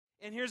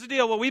And here's the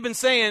deal. What we've been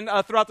saying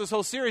throughout this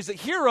whole series, that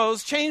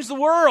heroes change the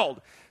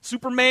world.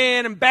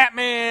 Superman and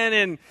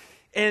Batman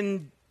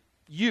and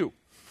you.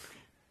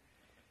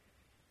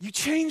 You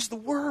change the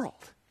world.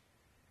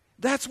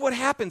 That's what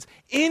happens.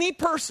 Any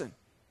person,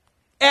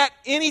 at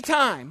any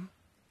time,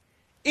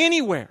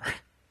 anywhere,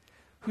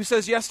 who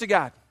says yes to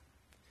God,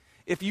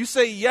 if you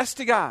say yes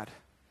to God,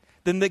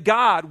 then the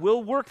God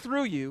will work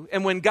through you,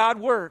 and when God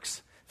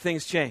works,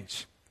 things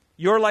change.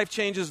 Your life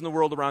changes and the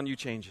world around you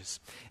changes.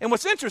 And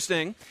what's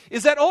interesting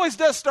is that always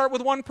does start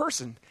with one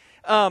person.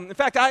 In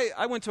fact,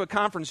 I went to a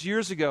conference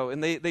years ago,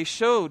 and they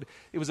showed,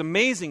 it was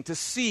amazing to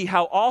see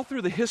how all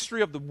through the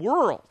history of the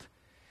world,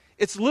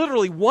 it's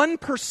literally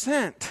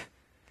 1%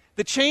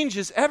 that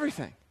changes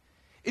everything.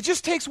 It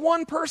just takes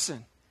one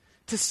person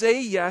to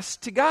say yes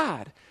to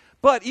God.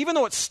 But even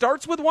though it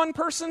starts with one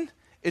person,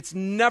 it's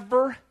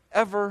never,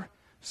 ever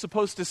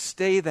supposed to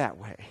stay that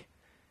way.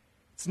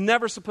 It's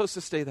never supposed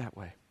to stay that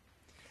way.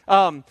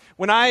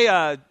 When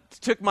I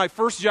took my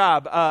first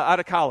job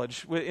out of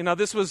college,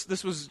 this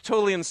was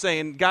totally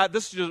insane. God,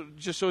 this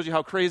just shows you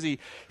how crazy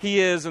He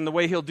is and the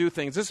way He'll do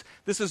things.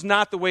 This is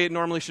not the way it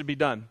normally should be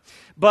done.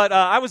 But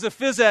I was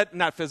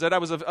I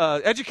was an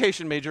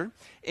education major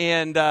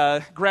and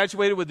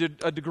graduated with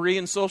a degree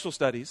in social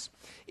studies.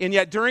 And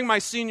yet during my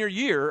senior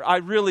year,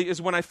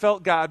 is when I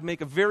felt God make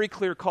a very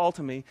clear call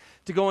to me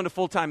to go into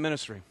full-time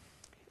ministry.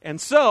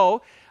 And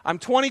so I'm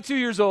 22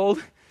 years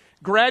old,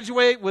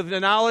 graduate with the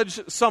knowledge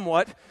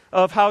somewhat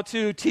of how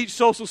to teach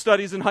social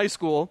studies in high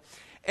school,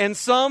 and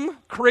some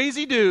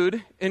crazy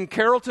dude in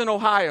Carrollton,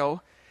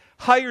 Ohio,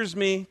 hires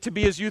me to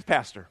be his youth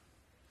pastor.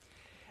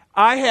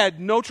 I had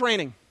no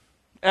training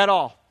at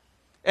all.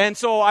 And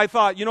so I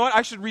thought, you know what,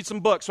 I should read some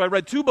books. So I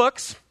read 2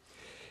 books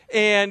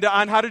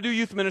on how to do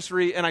youth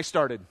ministry, and I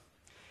started.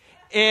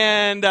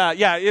 And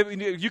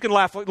you can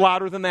laugh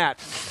louder than that.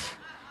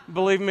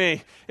 Believe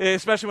me,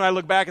 especially when I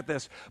look back at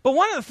this. But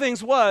one of the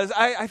things was,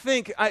 I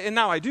think, and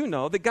now I do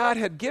know, that God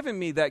had given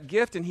me that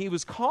gift and He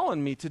was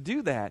calling me to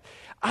do that.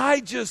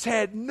 I just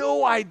had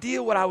no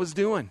idea what I was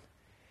doing.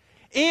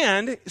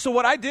 And so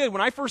what I did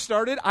when I first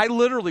started, I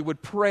literally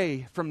would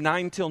pray from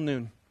 9 till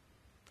noon.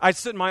 I'd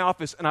sit in my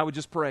office and I would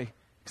just pray.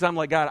 Because I'm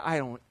like, God, I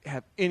don't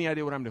have any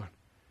idea what I'm doing.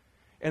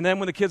 And then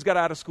when the kids got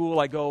out of school,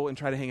 I go and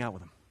try to hang out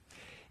with them.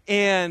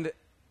 And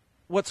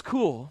what's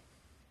cool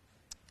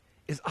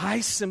is I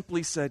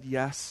simply said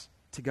yes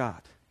to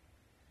God.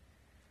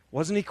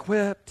 Wasn't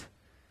equipped,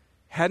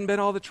 hadn't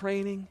been all the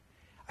training.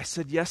 I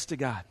said yes to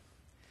God.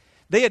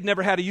 They had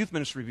never had a youth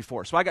ministry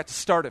before, so I got to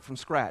start it from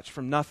scratch,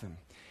 from nothing.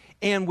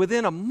 And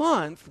within a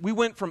month, we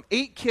went from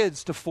 8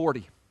 kids to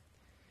 40.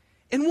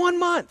 In 1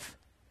 month.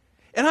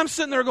 And I'm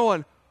sitting there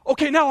going,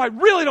 okay, now I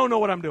really don't know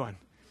what I'm doing.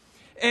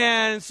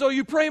 And so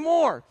you pray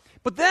more.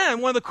 But then,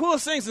 one of the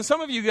coolest things, and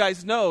some of you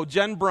guys know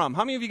Jen Brum.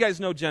 How many of you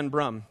guys know Jen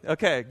Brum?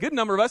 Okay, good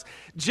number of us.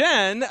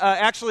 Jen,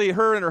 actually,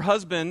 her and her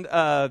husband,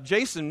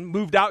 Jason,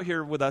 moved out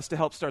here with us to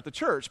help start the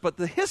church. But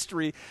the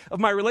history of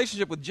my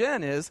relationship with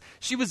Jen is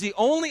she was the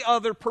only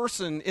other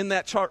person in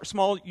that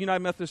small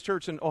United Methodist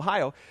Church in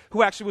Ohio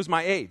who actually was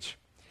my age.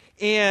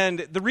 And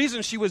the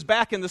reason she was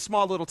back in this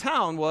small little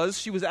town was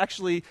she was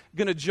actually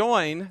going to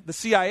join the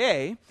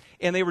CIA,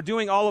 and they were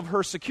doing all of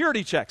her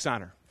security checks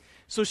on her.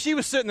 So she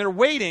was sitting there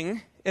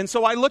waiting. And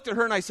so I looked at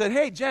her and I said,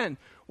 hey, Jen,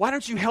 why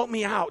don't you help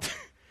me out?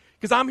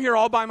 Because I'm here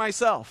all by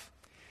myself.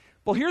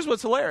 Well, here's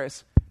what's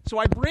hilarious. So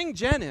I bring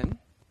Jen in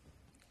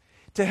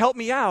to help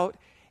me out,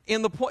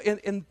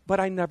 but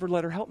I never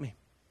let her help me.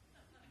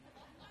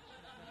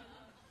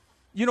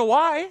 You know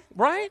why,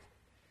 right?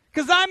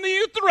 Because I'm the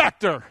youth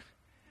director.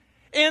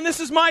 And this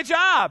is my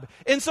job.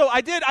 And so I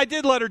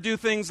did let her do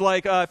things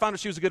like, I found out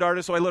she was a good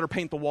artist, so I let her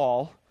paint the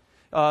wall.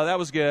 That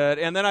was good.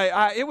 And then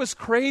it was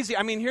crazy.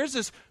 I mean, here's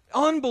this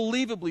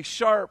unbelievably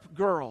sharp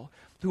girl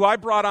who I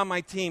brought on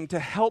my team to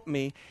help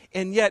me.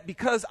 And yet,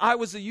 because I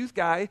was a youth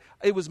guy,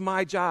 it was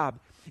my job.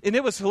 And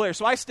it was hilarious.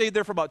 So I stayed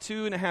there for about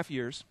 2.5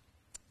 years.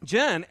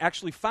 Jen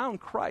actually found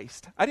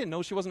Christ. I didn't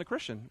know she wasn't a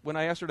Christian when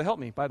I asked her to help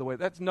me, by the way.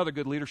 That's another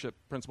good leadership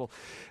principle.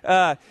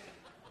 But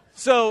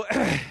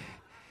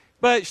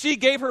she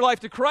gave her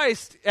life to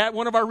Christ at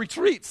one of our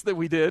retreats that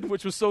we did,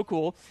 which was so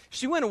cool.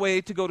 She went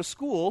away to go to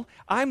school.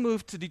 I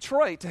moved to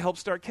Detroit to help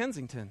start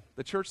Kensington,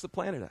 the church that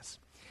planted us.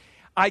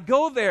 I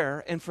go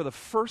there, and for the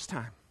first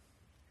time,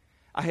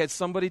 I had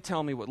somebody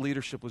tell me what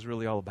leadership was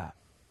really all about.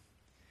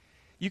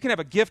 You can have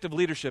a gift of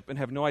leadership and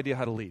have no idea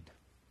how to lead.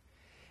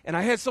 And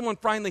I had someone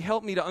finally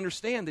help me to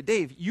understand that,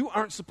 Dave, you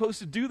aren't supposed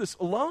to do this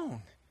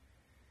alone.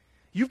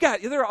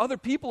 There are other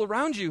people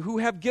around you who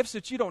have gifts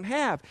that you don't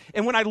have.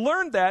 And when I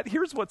learned that,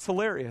 here's what's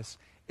hilarious,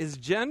 is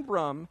Jen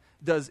Brum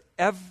does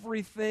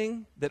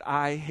everything that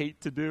I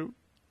hate to do.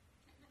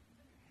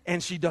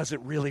 And she does it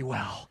really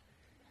well.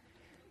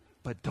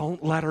 But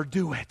don't let her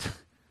do it.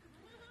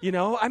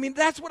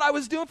 That's what I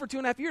was doing for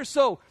 2.5 years.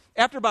 So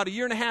after about 1.5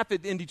 years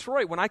in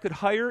Detroit, when I could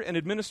hire an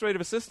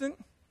administrative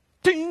assistant,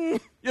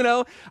 ding,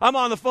 I'm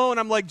on the phone.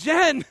 I'm like,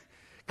 Jen,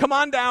 Come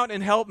on down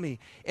and help me.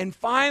 And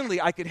finally,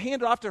 I could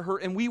hand it off to her,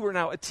 and we were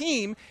now a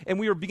team, and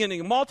we were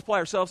beginning to multiply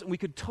ourselves, and we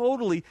could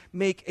totally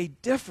make a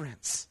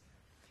difference.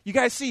 You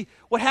guys see,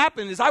 what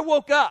happened is I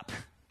woke up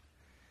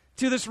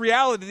to this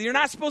reality that you're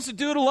not supposed to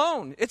do it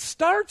alone. It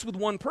starts with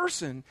one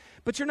person,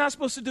 but you're not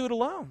supposed to do it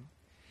alone.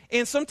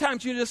 And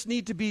sometimes you just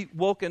need to be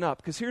woken up,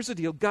 because here's the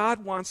deal.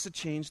 God wants to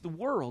change the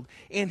world,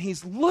 and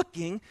he's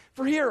looking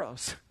for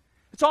heroes.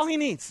 That's all he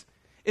needs.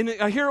 And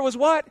a hero is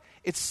what?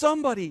 It's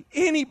somebody,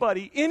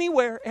 anybody,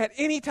 anywhere, at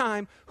any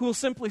time who will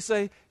simply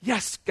say,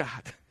 yes,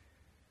 God.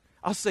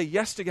 I'll say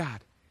yes to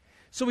God.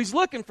 So he's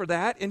looking for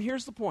that, and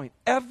here's the point.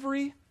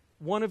 Every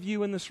one of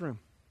you in this room,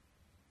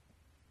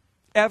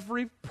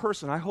 every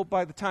person, I hope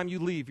by the time you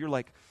leave, you're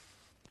like,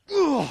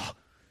 ugh.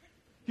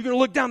 You're going to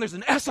look down, there's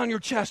an S on your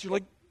chest. You're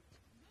like,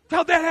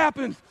 how'd that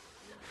happen?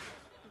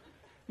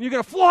 You're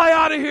going to fly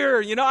out of here.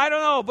 I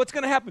don't know what's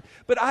going to happen.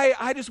 But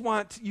I just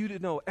want you to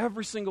know,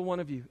 every single one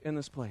of you in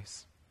this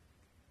place,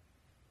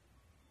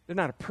 there's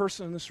not a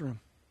person in this room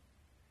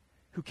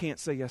who can't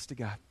say yes to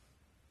God.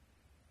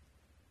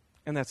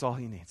 And that's all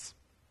he needs.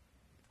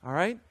 All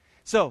right?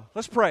 So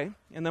let's pray,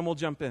 and then we'll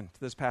jump into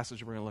this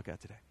passage we're going to look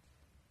at today.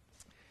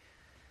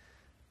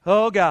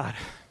 Oh, God,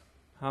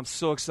 I'm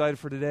so excited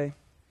for today.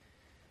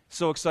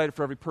 So excited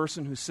for every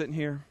person who's sitting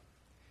here,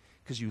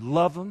 because you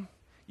love them.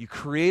 You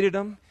created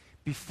them.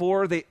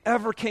 Before they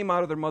ever came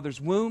out of their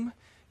mother's womb,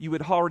 you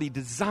had already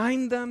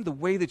designed them the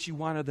way that you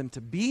wanted them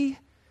to be,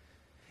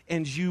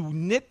 and you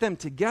knit them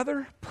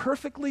together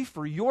perfectly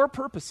for your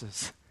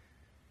purposes.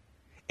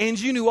 And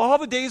you knew all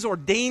the days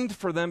ordained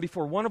for them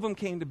before one of them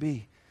came to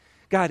be.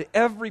 God,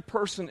 every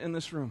person in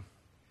this room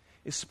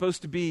is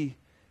supposed to be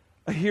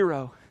a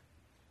hero.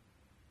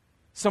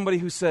 Somebody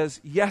who says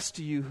yes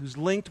to you, who's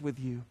linked with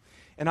you.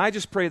 And I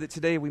just pray that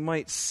today we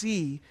might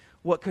see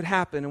what could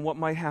happen and what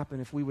might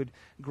happen if we would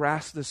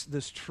grasp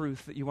this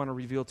truth that you want to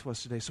reveal to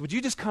us today. So would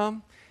you just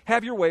come,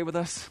 have your way with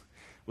us?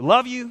 We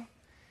love you.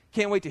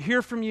 Can't wait to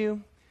hear from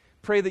you.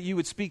 Pray that you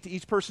would speak to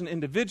each person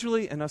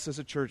individually and us as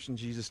a church in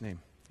Jesus' name.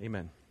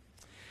 Amen.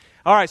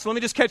 All right, so let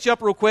me just catch you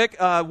up real quick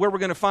where we're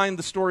going to find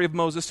the story of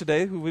Moses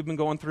today, who we've been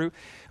going through.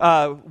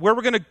 Where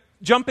we're going to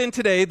jump in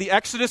today, the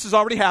Exodus has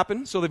already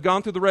happened. So they've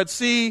gone through the Red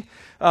Sea.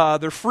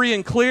 They're free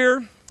and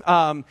clear.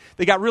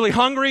 They got really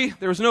hungry.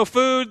 There was no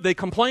food. They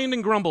complained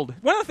and grumbled.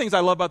 One of the things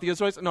I love about the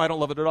Israelites, no, I don't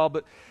love it at all,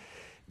 but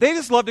they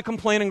just love to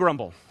complain and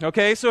grumble.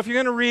 Okay, so if you're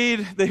going to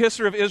read the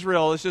history of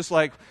Israel, it's just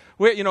like,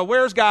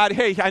 where's God?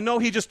 Hey, I know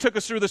he just took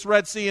us through this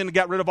Red Sea and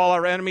got rid of all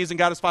our enemies and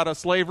got us out of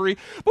slavery.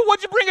 But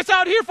what'd you bring us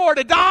out here for?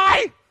 To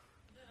die?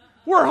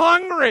 We're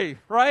hungry,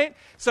 right?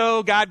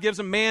 So God gives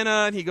them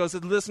manna, and he goes,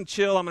 listen,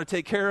 chill, I'm going to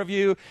take care of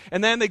you.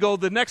 And then they go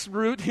the next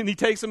route, and he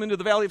takes them into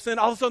the Valley of Sin.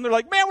 All of a sudden, they're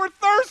like, man, we're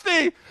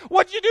thirsty.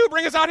 What'd you do?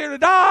 Bring us out here to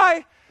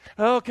die?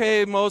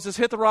 Okay, Moses,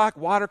 hit the rock.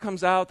 Water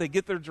comes out. They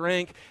get their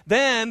drink.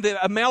 Then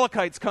the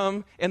Amalekites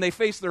come, and they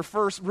face their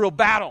first real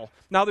battle.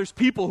 Now there's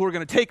people who are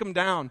going to take them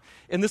down.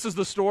 And this is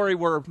the story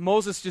where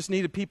Moses just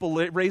needed people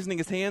raising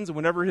his hands, and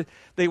whenever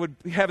they would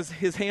have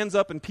his hands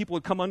up and people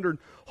would come under and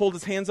hold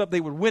his hands up, they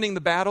were winning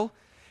the battle.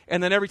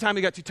 And then every time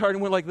he got too tired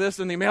and went like this,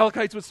 and the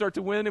Amalekites would start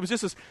to win. It was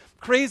just this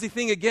crazy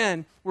thing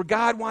again where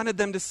God wanted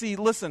them to see,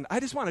 listen, I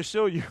just want to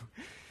show you,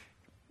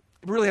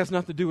 it really has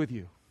nothing to do with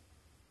you.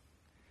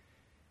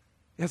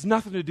 It has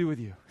nothing to do with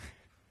you.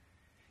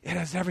 It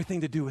has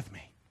everything to do with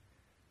me.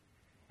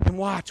 And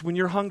watch, when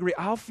you're hungry,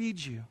 I'll feed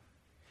you.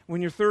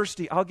 When you're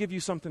thirsty, I'll give you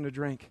something to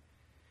drink.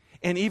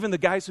 And even the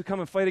guys who come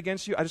and fight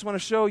against you, I just want to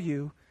show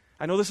you,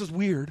 I know this is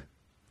weird.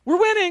 We're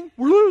winning.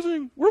 We're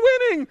losing. We're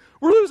winning.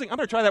 We're losing. I'm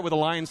going to try that with the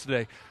Lions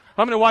today.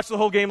 I'm going to watch the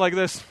whole game like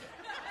this.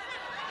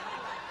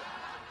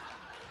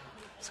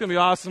 It's going to be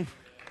awesome.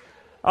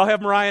 I'll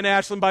have Mariah and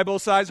Ashlyn by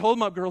both sides. Hold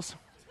them up, girls.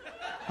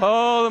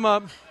 Hold them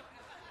up.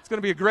 It's going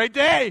to be a great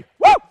day.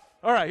 Woo!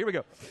 All right, here we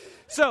go.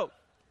 So,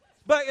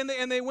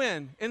 and they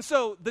win. And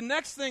so the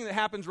next thing that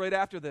happens right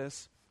after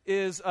this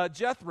is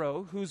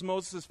Jethro, who's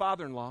Moses'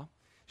 father-in-law,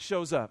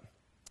 shows up.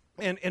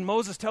 And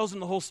Moses tells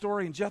him the whole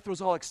story, and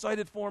Jethro's all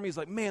excited for him. He's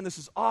like, man, this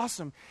is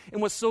awesome. And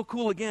what's so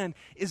cool, again,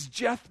 is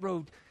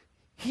Jethro,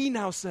 he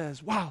now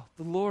says, wow,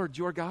 the Lord,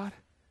 your God,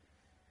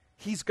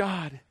 he's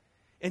God.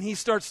 And he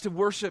starts to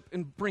worship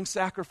and bring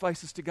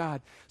sacrifices to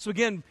God. So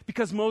again,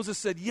 because Moses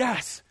said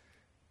yes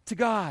to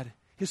God,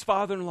 his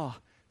father-in-law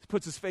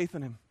puts his faith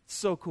in him. It's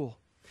so cool.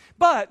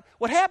 But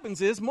what happens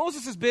is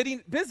Moses is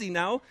busy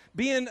now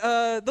being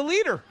the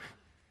leader.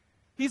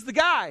 He's the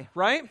guy,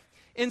 right?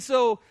 And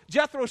so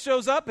Jethro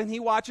shows up and he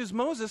watches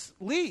Moses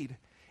lead.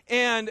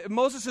 And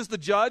Moses is the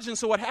judge, and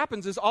so what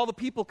happens is all the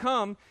people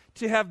come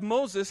to have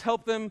Moses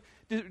help them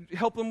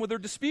with their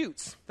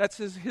disputes. That's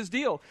his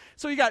deal.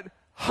 So you got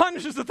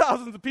hundreds of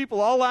thousands of people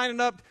all lining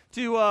up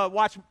to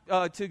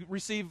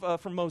receive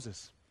from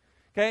Moses.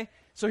 Okay?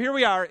 So here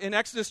we are in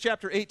Exodus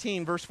chapter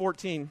 18, verse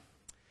 14.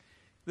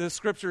 The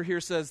scripture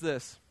here says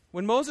this.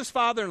 When Moses'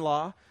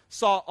 father-in-law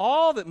saw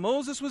all that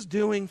Moses was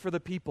doing for the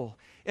people.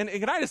 And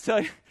can I just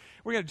tell you,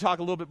 we're going to talk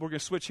a little bit, we're going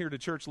to switch here to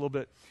church a little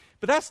bit.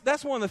 But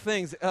that's one of the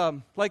things,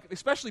 like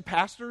especially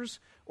pastors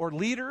or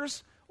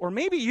leaders Or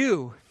maybe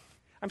you,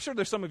 I'm sure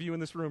there's some of you in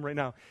this room right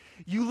now,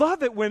 you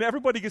love it when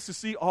everybody gets to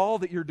see all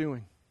that you're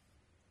doing.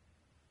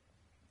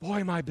 Boy,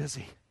 am I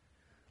busy.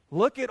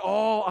 Look at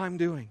all I'm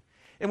doing.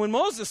 And when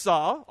Moses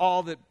saw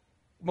all that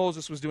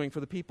Moses was doing for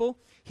the people,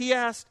 he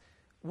asked,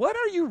 what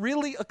are you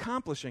really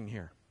accomplishing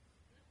here?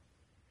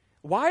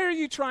 Why are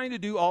you trying to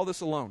do all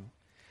this alone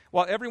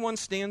while everyone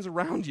stands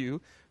around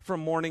you from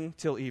morning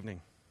till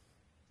evening?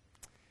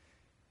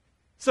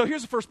 So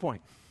here's the first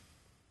point.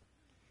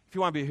 If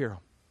you want to be a hero,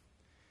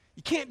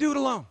 you can't do it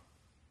alone.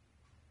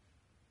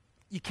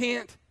 You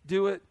can't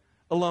do it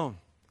alone.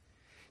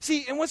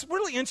 See, and what's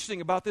really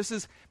interesting about this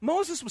is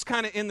Moses was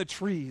kind of in the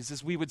trees,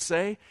 as we would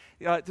say,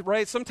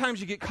 right? Sometimes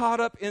you get caught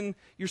up in,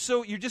 you're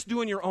just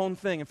doing your own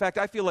thing. In fact,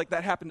 I feel like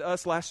that happened to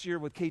us last year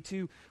with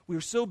K2. We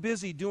were so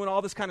busy doing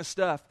all this kind of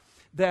stuff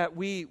that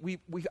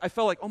I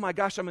felt like, oh my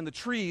gosh, I'm in the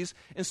trees.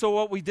 And so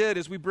what we did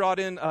is we brought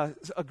in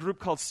a group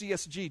called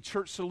CSG,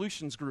 Church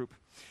Solutions Group.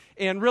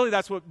 And really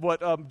that's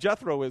what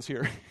Jethro is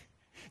here.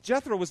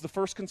 Jethro was the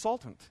first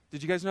consultant.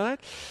 Did you guys know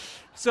that?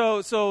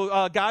 So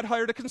God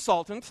hired a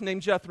consultant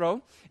named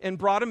Jethro and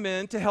brought him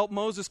in to help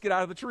Moses get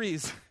out of the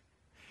trees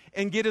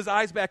and get his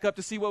eyes back up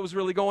to see what was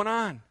really going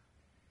on.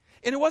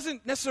 And it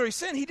wasn't necessarily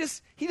sin. He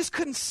just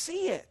couldn't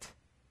see it.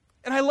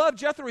 And I love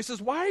Jethro. He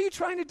says, why are you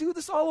trying to do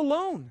this all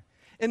alone?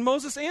 And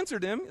Moses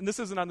answered him, and this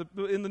isn't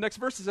in the next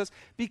verse, it says,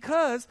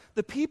 because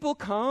the people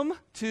come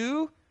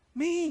to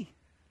me.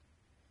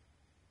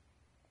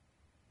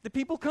 The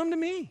people come to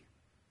me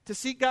to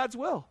seek God's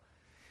will.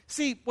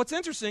 See, what's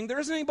interesting, there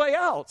isn't anybody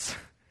else.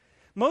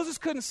 Moses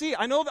couldn't see.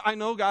 I know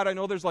God, I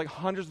know there's like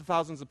hundreds of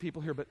thousands of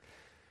people here, but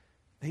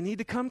they need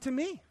to come to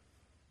me.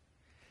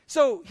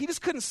 So he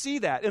just couldn't see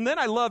that. And then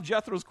I love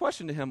Jethro's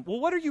question to him, well,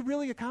 what are you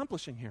really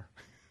accomplishing here?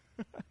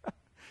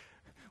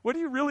 What are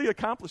you really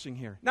accomplishing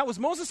here? Now, was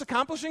Moses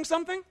accomplishing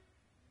something?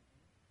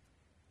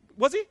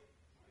 Was he?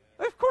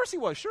 Of course he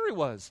was. Sure he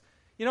was.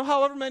 You know,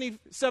 however many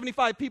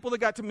 75 people that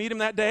got to meet him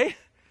that day,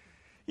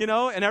 you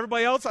know, and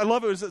everybody else, I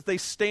love it, is that they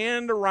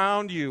stand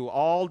around you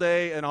all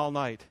day and all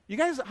night. You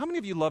guys, how many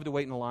of you love to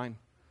wait in a line?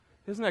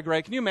 Isn't that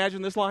great? Can you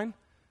imagine this line?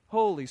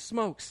 Holy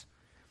smokes.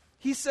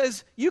 He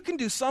says, you can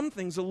do some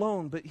things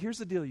alone, but here's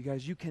the deal, you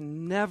guys. You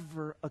can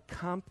never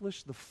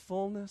accomplish the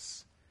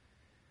fullness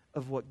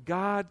of what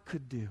God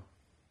could do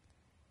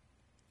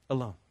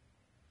alone.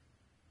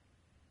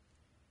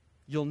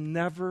 You'll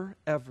never,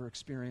 ever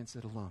experience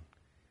it alone.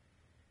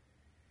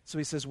 So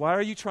he says, why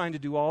are you trying to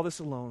do all this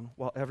alone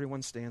while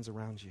everyone stands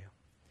around you?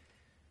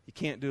 You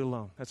can't do it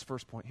alone. That's the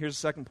first point. Here's the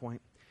second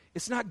point.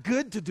 It's not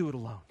good to do it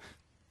alone.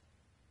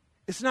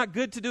 It's not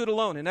good to do it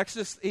alone. In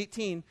Exodus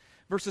 18,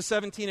 verses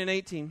 17 and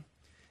 18,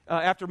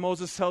 after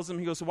Moses tells him,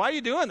 he goes, so why are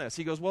you doing this?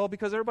 He goes, well,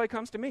 because everybody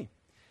comes to me.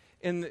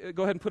 And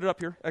go ahead and put it up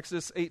here.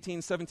 Exodus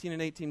 18, 17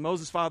 and 18.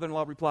 Moses'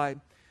 father-in-law replied,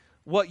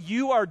 what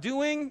you are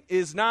doing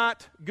is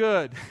not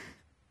good.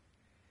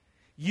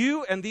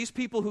 You and these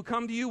people who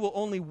come to you will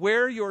only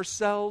wear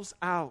yourselves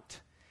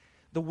out.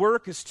 The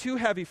work is too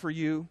heavy for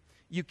you.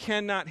 You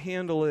cannot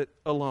handle it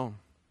alone.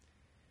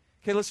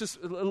 Okay,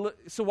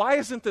 so why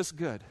isn't this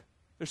good?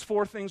 There's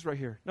 4 things right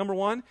here. Number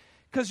 1,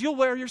 because you'll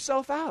wear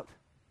yourself out.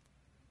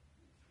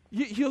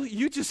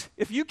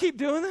 If you keep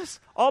doing this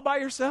all by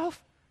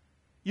yourself,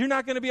 you're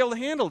not going to be able to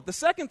handle it. The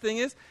second thing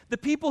is the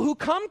people who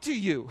come to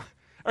you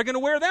are going to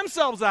wear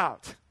themselves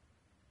out.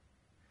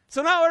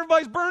 So now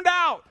everybody's burned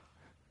out.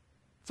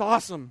 It's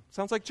awesome.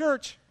 Sounds like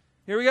church.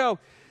 Here we go.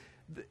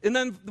 And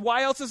then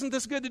why else isn't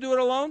this good to do it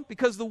alone?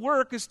 Because the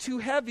work is too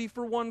heavy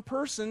for one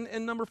person.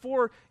 And number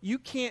 4, you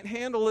can't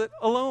handle it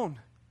alone.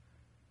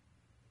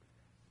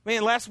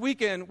 Man, last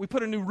weekend we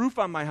put a new roof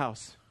on my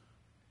house.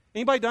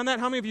 Anybody done that?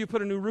 How many of you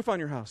put a new roof on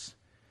your house?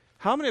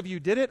 How many of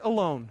you did it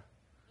alone?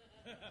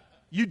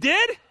 You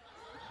did?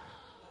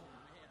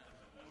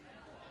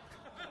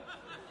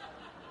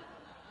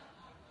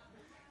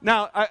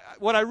 Now,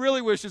 what I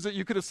really wish is that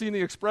you could have seen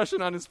the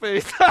expression on his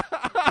face.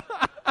 I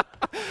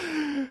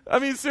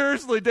mean,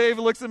 seriously, Dave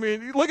looks at me,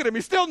 and look at him,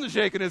 he's still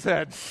shaking his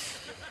head.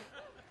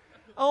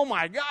 Oh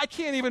my God, I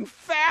can't even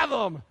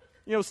fathom.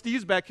 You know,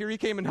 Steve's back here, he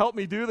came and helped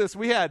me do this.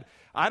 We had,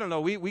 I don't know,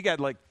 we got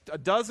like a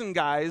dozen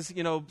guys,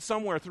 you know,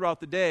 somewhere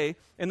throughout the day,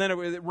 and then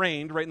it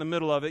rained right in the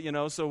middle of it, you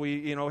know, so we,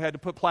 you know, had to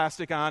put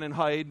plastic on and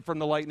hide from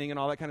the lightning and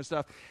all that kind of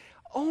stuff.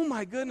 Oh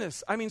my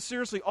goodness, I mean,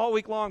 seriously, all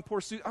week long, poor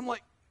Sue, I'm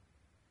like,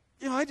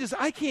 you know,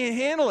 I can't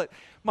handle it.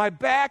 My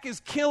back is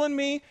killing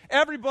me.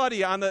 Everybody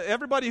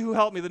who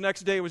helped me the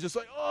next day was just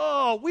like,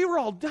 oh, we were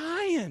all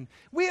dying.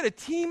 We had a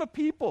team of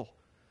people.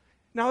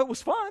 Now, it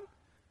was fun.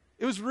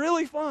 It was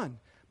really fun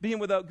being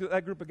with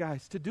that group of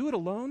guys. To do it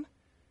alone,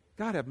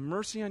 God have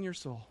mercy on your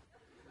soul.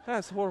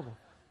 That's horrible.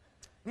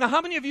 Now,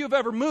 how many of you have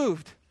ever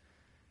moved?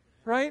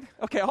 Right?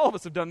 Okay, all of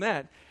us have done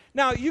that.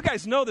 Now, you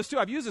guys know this too.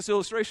 I've used this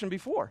illustration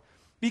before.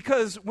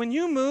 Because when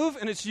you move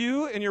and it's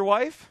you and your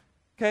wife,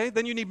 okay,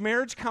 then you need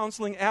marriage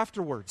counseling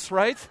afterwards,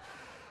 right?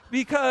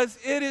 Because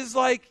it is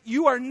like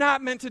you are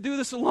not meant to do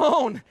this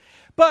alone.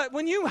 But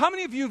how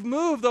many of you have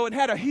moved, though, and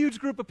had a huge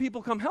group of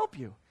people come help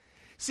you?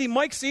 See,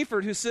 Mike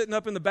Seifert, who's sitting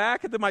up in the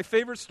back, my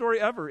favorite story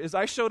ever is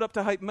I showed up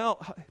to help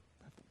Mel.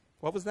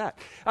 What was that?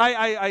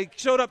 I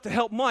showed up to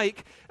help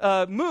Mike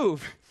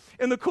move.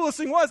 And the coolest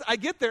thing was, I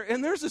get there,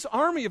 and there's this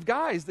army of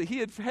guys that he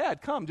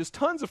had come, just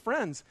tons of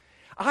friends.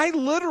 I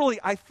literally,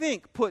 I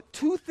think, put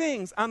 2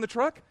 things on the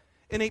truck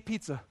and ate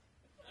pizza.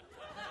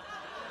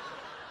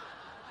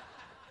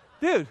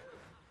 Dude,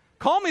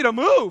 call me to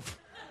move,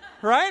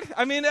 right?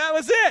 I mean, that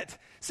was it.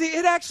 See,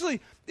 it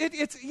actually,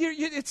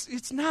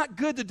 it's not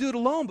good to do it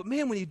alone, but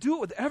man, when you do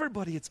it with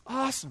everybody, it's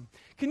awesome.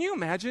 Can you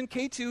imagine?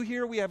 K2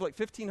 here, we have like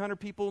 1,500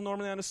 people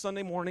normally on a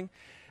Sunday morning.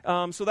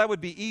 So that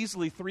would be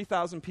easily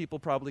 3,000 people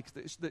probably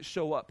that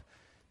show up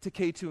to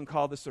K2 and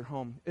call this their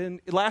home.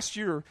 And last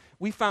year,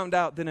 we found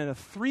out that in a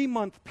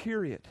 3-month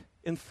period,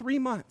 in 3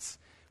 months,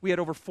 we had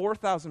over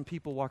 4,000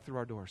 people walk through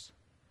our doors.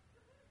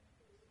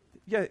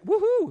 Yeah,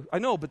 woohoo! I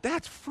know, but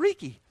that's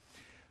freaky.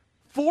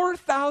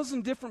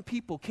 4,000 different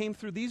people came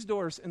through these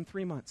doors in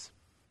 3 months.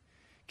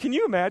 Can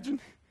you imagine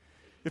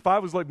if I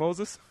was like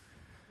Moses?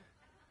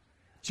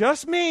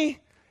 Just me.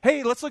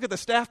 Hey, let's look at the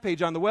staff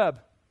page on the web.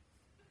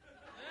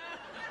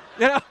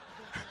 You know,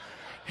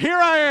 here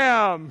I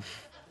am.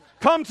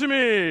 Come to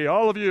me,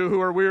 all of you who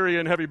are weary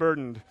and heavy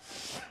burdened.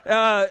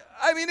 I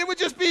mean, it would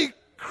just be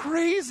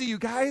crazy, you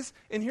guys.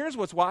 And here's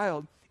what's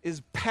wild,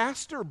 is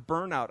pastor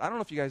burnout. I don't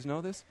know if you guys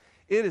know this.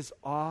 It is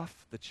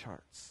off the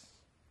charts.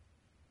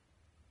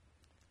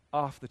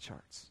 Off the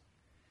charts.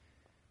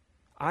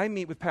 I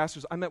meet with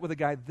pastors. I met with a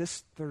guy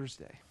this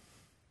Thursday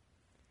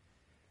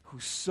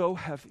who's so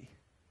heavy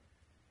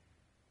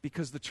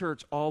because the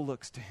church all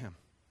looks to him.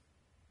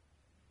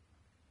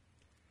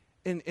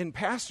 And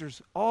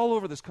pastors all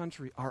over this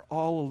country are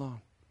all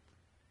alone.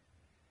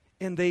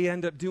 And they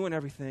end up doing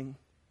everything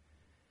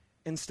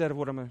instead of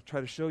what I'm going to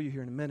try to show you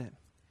here in a minute.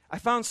 I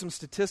found some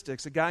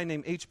statistics. A guy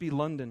named H.B.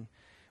 London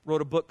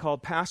wrote a book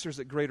called Pastors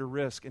at Greater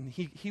Risk. And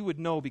he would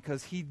know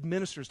because he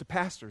ministers to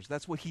pastors.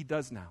 That's what he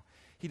does now.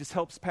 He just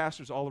helps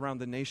pastors all around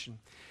the nation.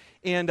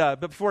 And but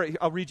before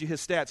I'll read you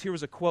his stats, here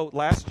was a quote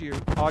last year,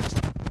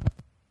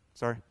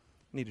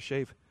 need to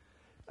shave.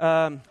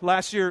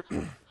 Last year,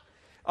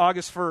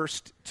 August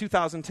 1st,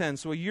 2010,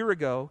 so a year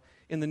ago,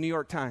 in the New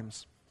York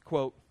Times,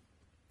 quote,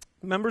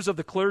 members of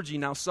the clergy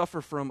now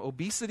suffer from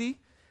obesity,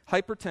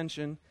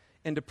 hypertension,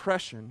 and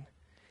depression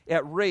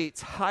at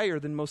rates higher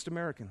than most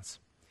Americans.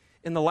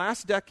 In the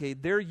last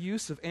decade, their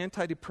use of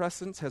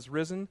antidepressants has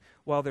risen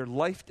while their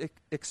life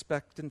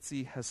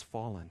expectancy has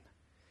fallen.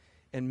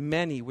 And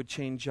many would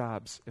change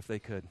jobs if they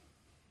could.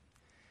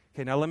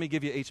 Okay, now let me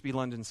give you H.B.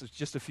 London's,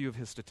 just a few of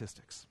his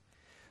statistics.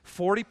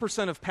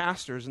 40% of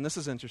pastors, and this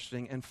is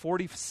interesting, and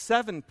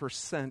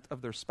 47%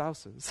 of their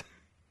spouses,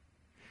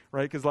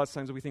 right? Because lots of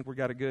times we think we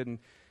got it good and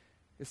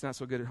it's not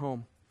so good at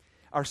home,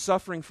 are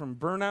suffering from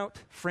burnout,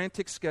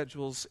 frantic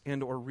schedules,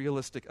 and or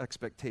realistic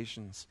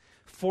expectations.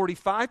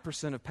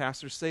 45% of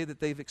pastors say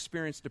that they've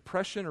experienced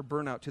depression or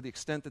burnout to the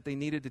extent that they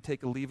needed to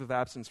take a leave of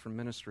absence from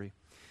ministry.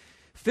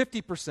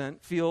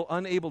 50% feel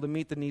unable to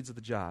meet the needs of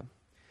the job.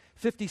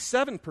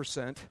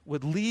 57%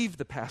 would leave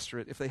the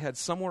pastorate if they had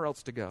somewhere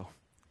else to go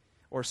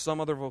or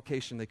some other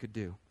vocation they could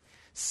do.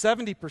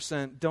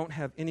 70% don't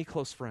have any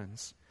close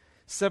friends.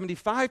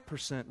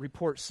 75%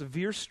 report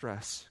severe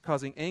stress,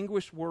 causing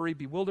anguish, worry,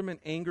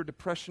 bewilderment, anger,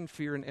 depression,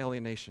 fear, and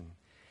alienation.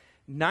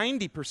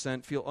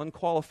 90% feel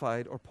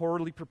unqualified or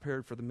poorly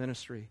prepared for the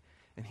ministry.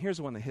 And here's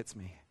the one that hits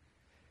me.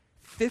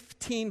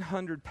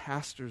 1,500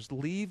 pastors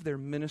leave their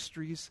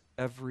ministries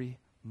every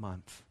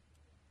month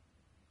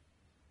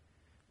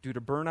due to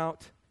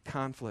burnout,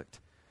 conflict,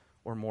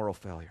 or moral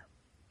failure.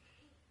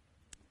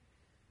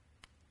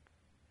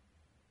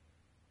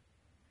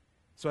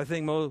 So I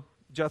think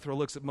Jethro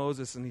looks at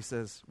Moses and he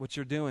says, what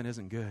you're doing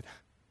isn't good.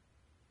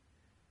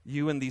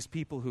 You and these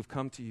people who've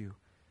come to you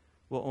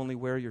will only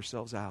wear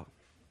yourselves out.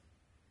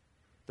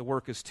 The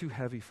work is too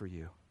heavy for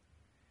you,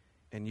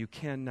 and you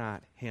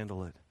cannot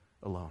handle it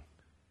alone.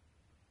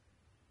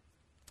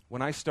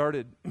 When I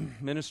started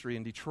ministry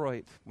in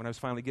Detroit, when I was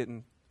finally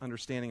getting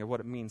understanding of what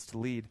it means to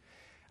lead,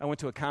 I went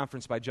to a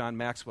conference by John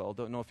Maxwell.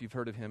 Don't know if you've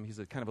heard of him. He's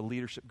a kind of a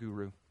leadership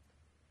guru.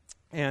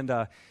 And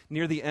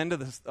near the end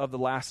of the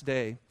last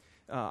day,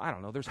 I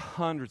don't know, there's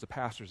hundreds of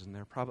pastors in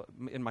there. Probably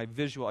in my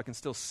visual, I can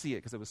still see it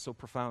because it was so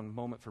profound a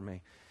moment for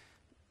me.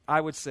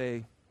 I would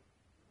say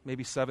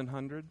maybe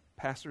 700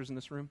 pastors in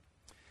this room.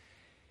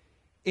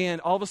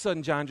 And all of a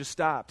sudden, John just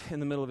stopped in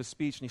the middle of his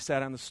speech, and he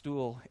sat on the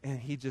stool, and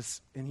he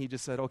just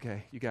said,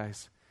 okay, you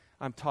guys,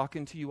 I'm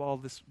talking to you all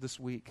this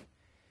week,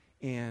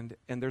 and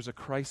there's a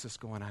crisis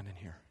going on in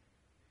here.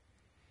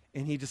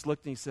 And he just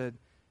looked and he said,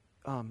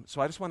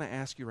 so I just want to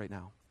ask you right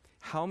now,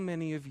 how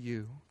many of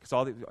you,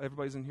 because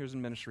everybody's in here is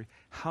in ministry,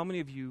 how many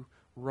of you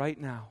right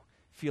now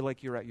feel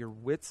like you're at your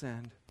wit's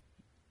end,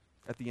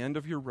 at the end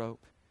of your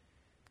rope,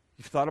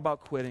 you've thought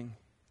about quitting,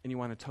 and you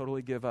want to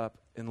totally give up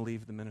and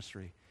leave the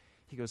ministry?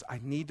 He goes, I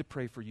need to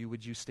pray for you.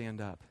 Would you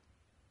stand up?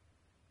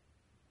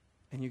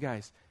 And you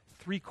guys,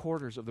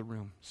 3/4 of the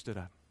room stood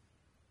up.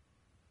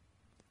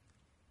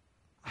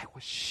 I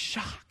was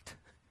shocked.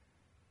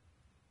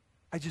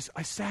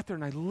 I sat there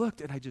and I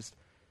looked and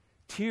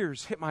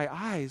tears hit my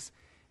eyes,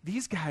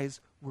 these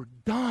guys were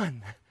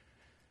done.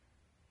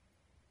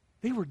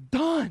 They were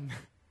done.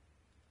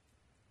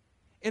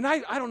 And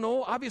I don't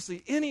know,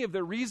 obviously, any of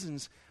their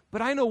reasons,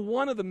 but I know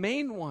one of the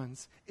main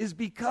ones is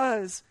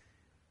because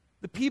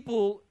the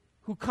people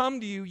who come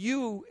to you,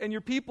 you and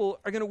your people,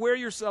 are going to wear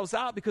yourselves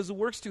out because the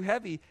work's too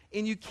heavy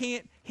and you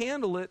can't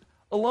handle it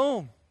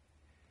alone.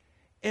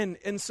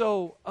 And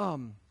so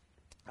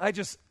I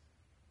just,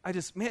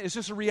 man, it's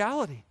just a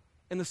reality.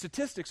 And the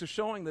statistics are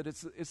showing that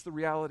it's the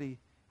reality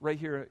right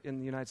here in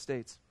the United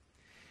States.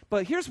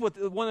 But here's one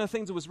of the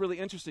things that was really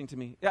interesting to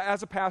me.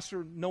 As a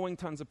pastor, knowing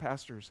tons of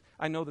pastors,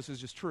 I know this is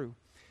just true.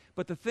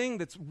 But the thing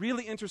that's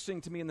really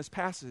interesting to me in this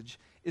passage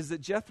is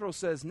that Jethro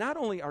says, not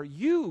only are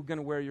you going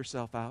to wear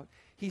yourself out,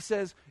 he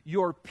says,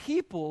 your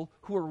people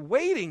who are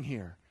waiting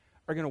here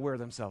are going to wear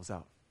themselves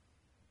out.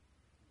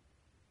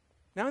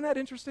 Now, isn't that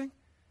interesting?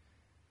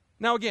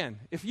 Now,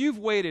 again, if you've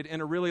waited in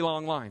a really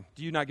long line,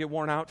 do you not get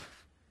worn out?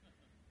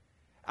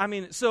 I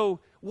mean, so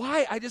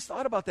why? I just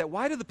thought about that.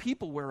 Why do the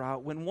people wear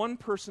out when one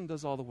person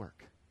does all the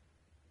work?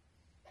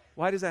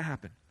 Why does that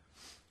happen?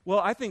 Well,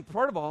 I think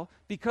part of all,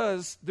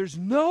 because there's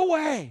no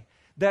way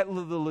that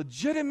the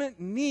legitimate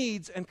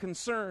needs and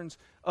concerns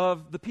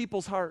of the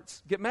people's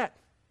hearts get met.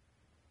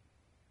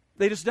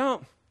 They just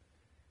don't.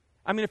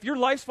 I mean, if your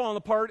life's falling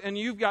apart and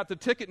you've got the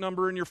ticket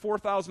number and you're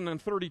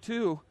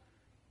 4032,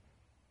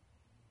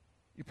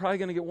 you're probably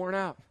going to get worn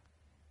out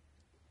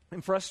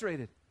and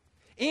frustrated.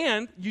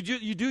 And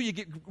you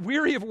get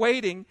weary of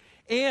waiting.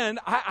 And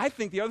I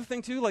think the other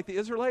thing too, like the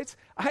Israelites,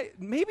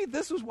 maybe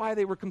this was why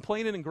they were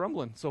complaining and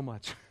grumbling so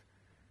much.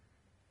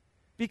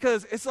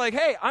 Because it's like,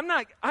 hey, I'm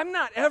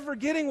not ever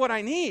getting what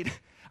I need.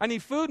 I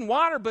need food and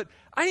water, but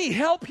I need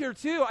help here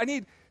too. I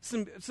need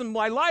some of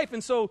my life.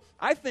 And so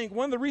I think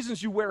one of the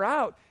reasons you wear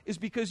out is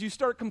because you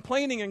start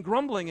complaining and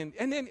grumbling.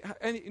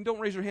 And don't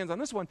raise your hands on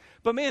this one.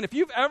 But man, if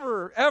you've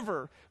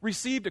ever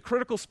received a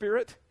critical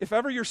spirit, if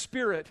ever your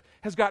spirit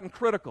has gotten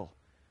critical,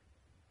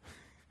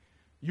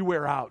 you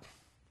wear out.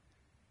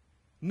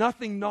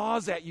 Nothing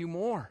gnaws at you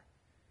more.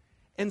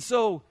 And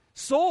so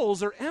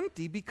souls are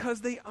empty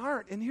because they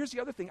aren't. And here's the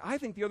other thing. I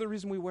think the other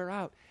reason we wear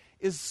out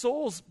is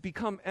souls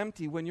become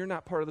empty when you're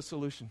not part of the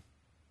solution.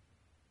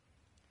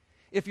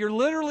 If you're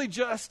literally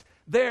just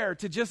there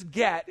to just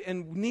get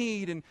and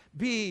need and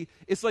be,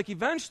 it's like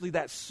eventually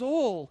that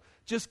soul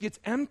just gets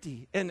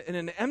empty. And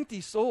an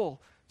empty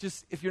soul,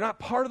 just if you're not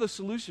part of the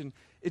solution,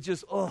 it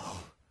just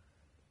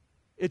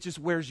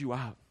wears you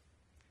out.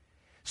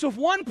 So if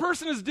one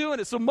person is doing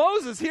it, so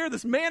Moses here,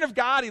 this man of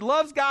God, he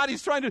loves God,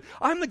 he's trying to,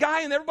 I'm the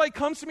guy and everybody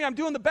comes to me, I'm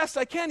doing the best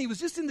I can. He was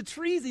just in the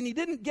trees and he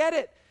didn't get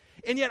it.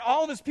 And yet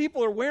all of his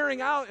people are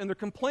wearing out and they're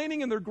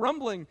complaining and they're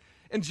grumbling.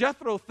 And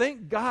Jethro,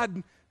 thank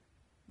God,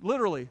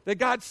 literally, that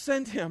God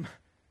sent him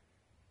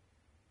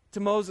to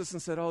Moses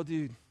and said, oh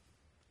dude,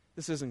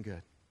 this isn't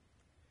good.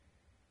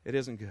 It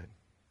isn't good.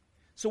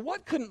 So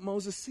what couldn't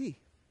Moses see?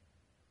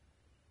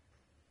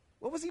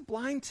 What was he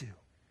blind to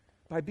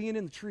by being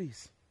in the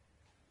trees?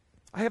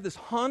 I have this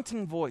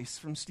haunting voice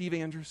from Steve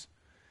Andrews,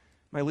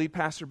 my lead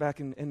pastor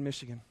back in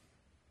Michigan.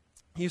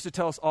 He used to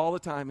tell us all the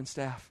time in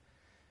staff,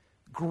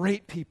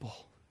 great people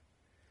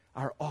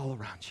are all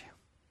around you.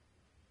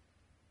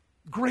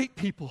 Great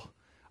people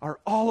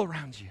are all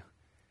around you.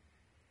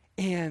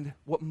 And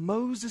what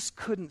Moses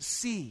couldn't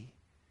see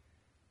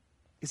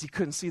is he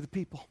couldn't see the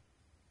people.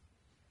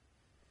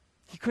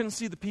 He couldn't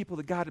see the people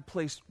that God had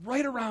placed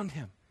right around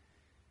him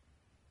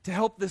to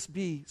help this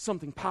be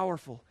something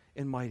powerful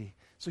and mighty.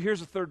 So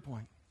here's the third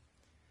point.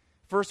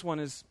 First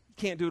one is,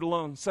 can't do it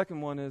alone.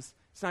 Second one is,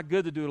 it's not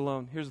good to do it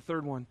alone. Here's the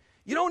third one.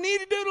 You don't need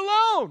to do it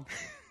alone.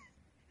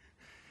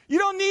 You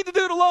don't need to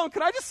do it alone.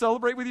 Can I just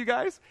celebrate with you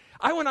guys?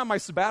 I went on my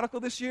sabbatical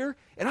this year,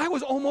 and I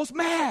was almost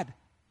mad.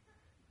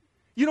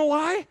 You know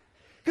why?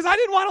 Because I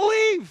didn't want to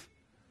leave.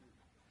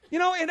 You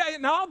know,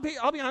 and I'll be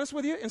honest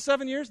with you. In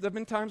 7 years, there have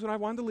been times when I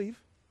wanted to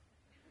leave.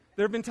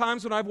 There have been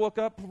times when I've woke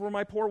up for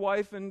my poor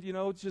wife, and,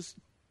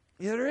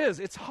 there is.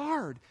 It's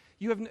hard.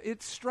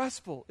 It's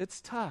stressful.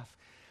 It's tough.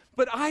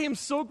 But I am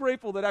so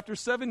grateful that after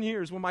 7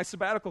 years, when my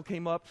sabbatical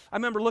came up, I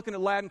remember looking at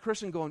Lad and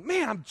Christian going,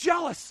 man, I'm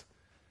jealous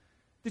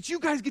that you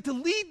guys get to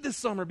lead this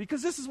summer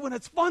because this is when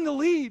it's fun to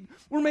lead.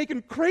 We're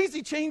making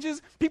crazy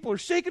changes. People are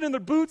shaking in their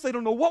boots. They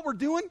don't know what we're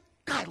doing.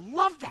 God, I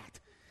love that.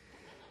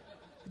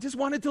 I just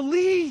wanted to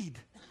lead.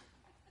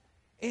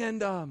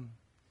 And,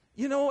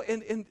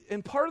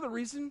 and part of the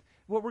reason,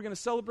 what we're going to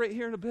celebrate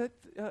here in a bit,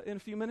 in a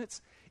few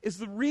minutes, is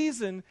the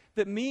reason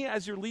that me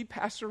as your lead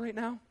pastor right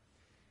now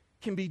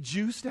can be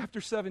juiced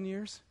after 7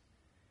 years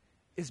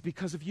is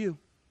because of you.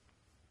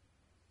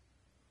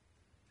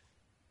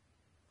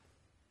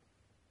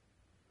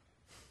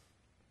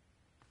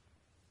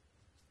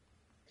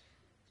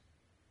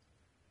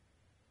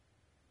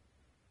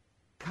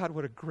 God,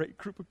 what a great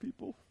group of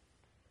people.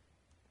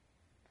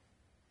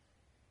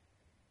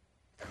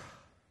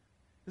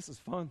 This is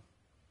fun.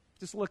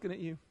 Just looking at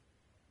you.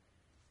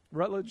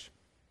 Rutledge,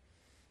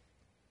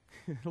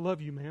 I love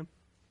you, man.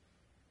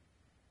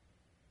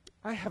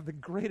 I have the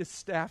greatest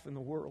staff in the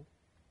world.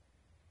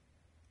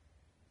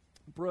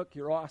 Brooke,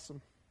 you're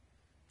awesome.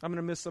 I'm going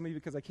to miss some of you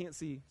because I can't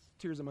see.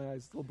 Tears in my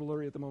eyes. It's a little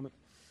blurry at the moment.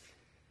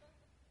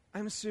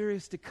 I'm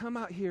serious. To come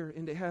out here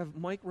and to have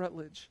Mike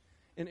Rutledge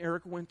and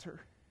Eric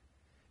Winter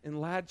and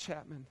Ladd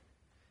Chapman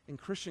and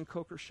Christian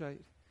Kokerscheit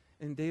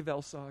and Dave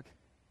Elsog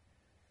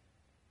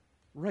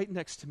right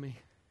next to me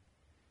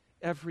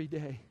every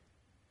day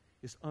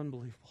is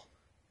unbelievable.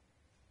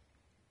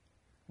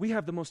 We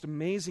have the most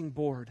amazing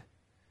board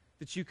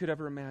that you could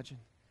ever imagine.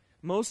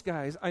 Most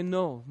guys, I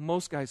know,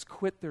 most guys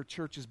quit their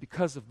churches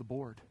because of the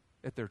board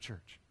at their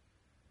church.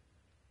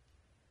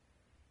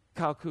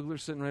 Kyle Kugler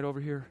sitting right over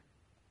here.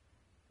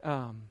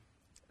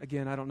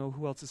 Again, I don't know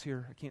who else is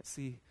here. I can't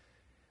see.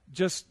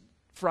 Just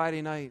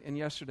Friday night and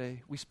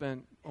yesterday, we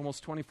spent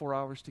almost 24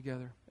 hours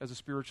together as a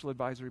spiritual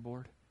advisory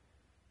board.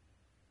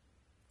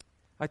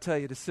 I tell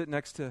you, to sit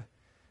next to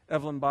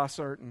Evelyn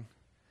Bossart and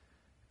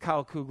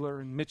Kyle Kugler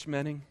and Mitch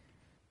Menning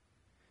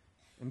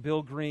and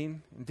Bill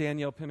Green and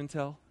Danielle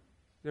Pimentel,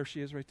 there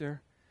she is right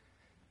there.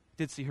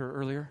 Did see her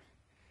earlier.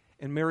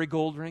 And Mary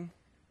Goldring.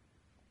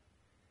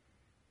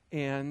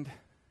 And,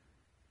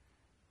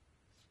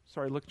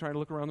 trying to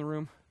look around the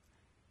room.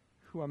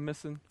 Who I'm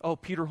missing. Oh,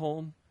 Peter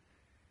Holm.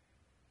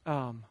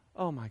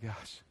 Oh my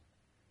gosh.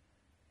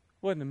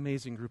 What an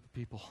amazing group of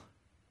people.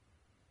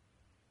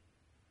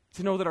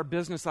 To know that our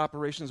business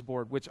operations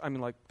board, which I mean,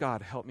 like,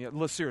 God help me.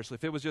 Seriously,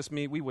 if it was just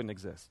me, we wouldn't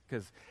exist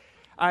because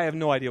I have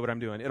no idea what I'm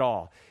doing at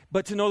all.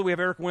 But to know that we have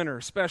Eric Winter,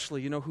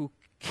 especially, who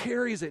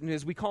carries it, and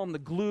as we call him the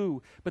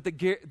glue, but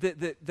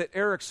that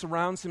Eric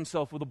surrounds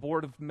himself with a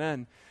board of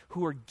men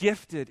who are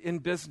gifted in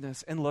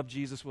business and love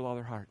Jesus with all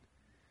their heart,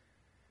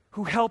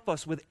 who help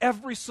us with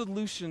every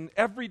solution,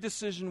 every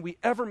decision we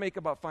ever make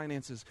about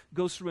finances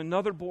goes through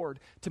another board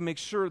to make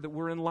sure that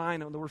we're in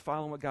line and that we're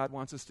following what God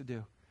wants us to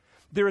do.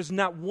 There is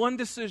not one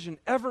decision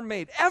ever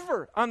made,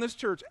 ever, on this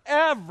church,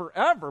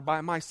 ever,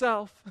 by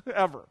myself,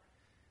 ever.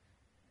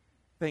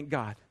 Thank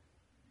God.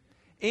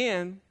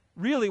 And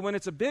really, when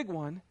it's a big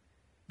one,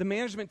 the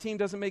management team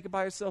doesn't make it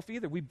by itself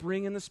either. We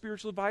bring in the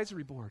spiritual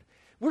advisory board.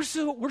 We're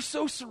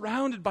so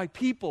surrounded by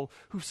people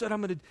who said,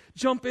 I'm going to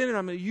jump in and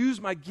I'm going to use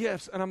my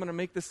gifts and I'm going to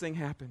make this thing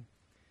happen.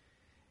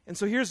 And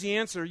so here's the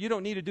answer. You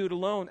don't need to do it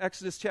alone.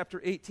 Exodus chapter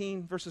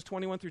 18, verses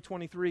 21 through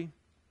 23.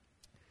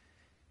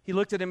 He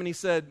looked at him and he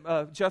said,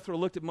 Jethro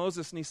looked at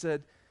Moses and he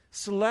said,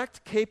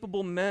 select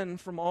capable men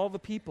from all the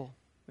people.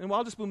 And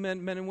I'll just put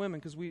men and women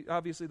because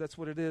obviously that's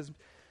what it is.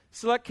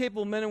 Select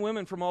capable men and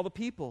women from all the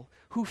people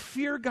who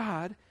fear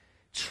God,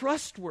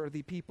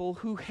 trustworthy people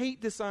who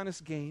hate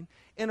dishonest gain,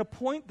 and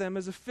appoint them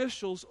as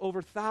officials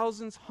over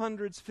thousands,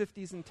 hundreds,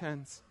 fifties, and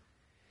tens.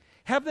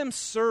 Have them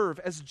serve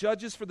as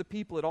judges for the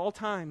people at all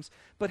times,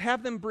 but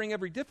have them bring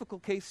every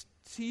difficult case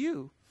to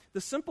you.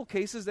 The simple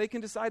cases they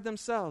can decide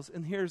themselves.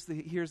 And here's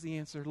the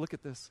answer. Look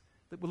at this.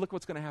 Look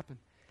what's going to happen.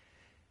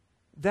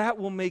 That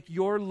will make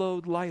your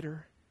load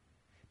lighter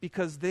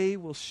because they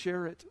will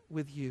share it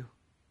with you.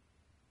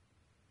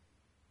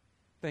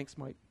 Thanks,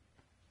 Mike.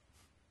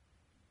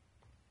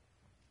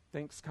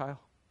 Thanks,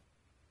 Kyle.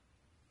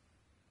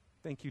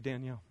 Thank you,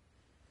 Danielle.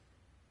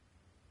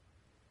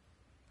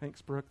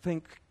 Thanks, Brooke.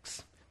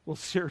 Thanks. We'll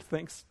share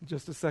thanks in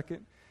just a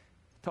second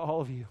to all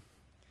of you.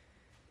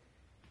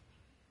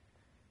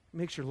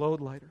 Makes your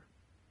load lighter.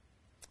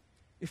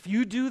 If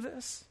you do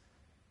this,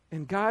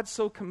 and God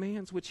so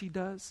commands, which He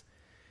does,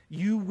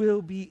 you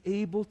will be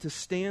able to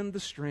stand the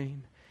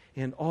strain,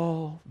 and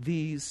all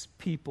these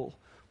people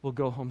will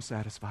go home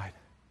satisfied.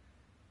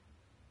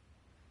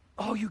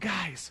 Oh, you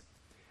guys,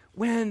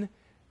 when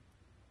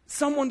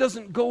someone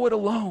doesn't go it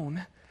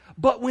alone,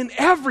 but when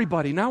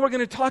everybody, now we're going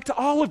to talk to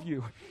all of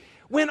you,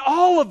 when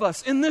all of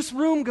us in this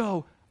room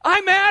go,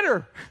 I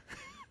matter.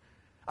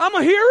 I'm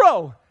a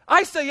hero.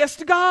 I say yes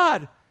to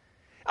God.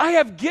 I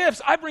have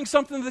gifts. I bring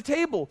something to the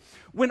table.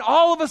 When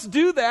all of us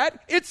do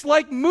that, it's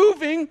like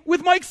moving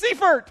with Mike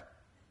Seifert.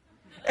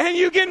 And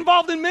you get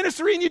involved in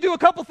ministry and you do a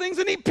couple things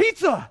and eat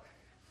pizza.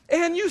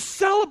 And you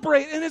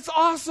celebrate and it's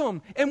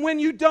awesome. And when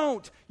you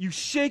don't, you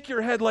shake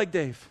your head like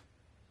Dave.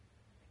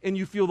 And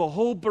you feel the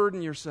whole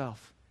burden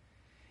yourself.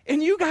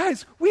 And you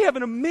guys, we have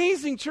an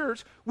amazing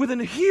church with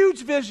a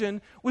huge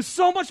vision, with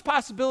so much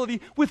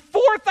possibility, with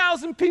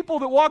 4,000 people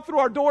that walk through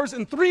our doors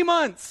in 3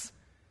 months.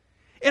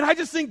 And I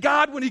just think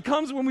God, when He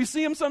comes, when we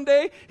see Him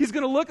someday, He's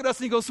going to look at us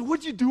and He goes, so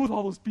what'd you do with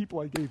all those people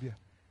I gave you?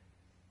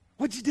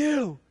 What'd you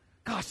do?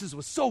 Gosh, this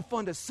was so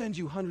fun to send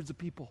you hundreds of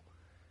people.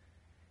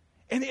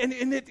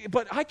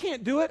 But I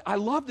can't do it. I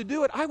love to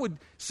do it. I would,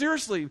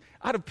 seriously,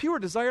 out of pure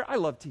desire, I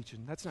love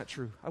teaching. That's not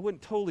true. I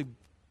wouldn't totally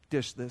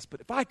dish this.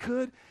 But if I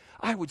could,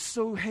 I would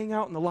so hang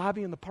out in the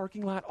lobby and the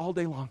parking lot all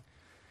day long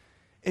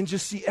and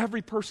just see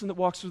every person that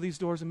walks through these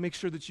doors and make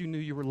sure that you knew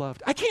you were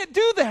loved. I can't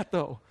do that,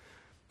 though.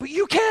 But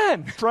you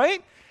can,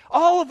 right?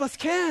 All of us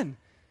can.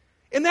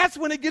 And that's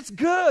when it gets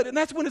good, and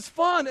that's when it's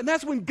fun, and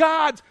that's when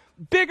God's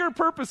bigger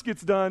purpose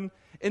gets done,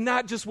 and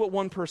not just what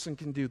one person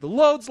can do. The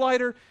load's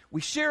lighter,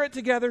 we share it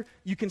together,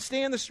 you can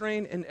stand the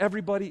strain, and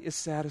everybody is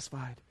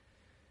satisfied.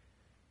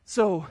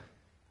 So,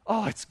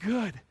 it's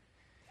good.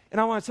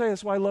 And I want to tell you,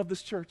 that's why I love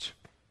this church.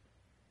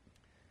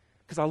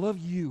 Because I love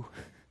you.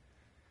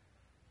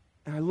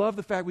 And I love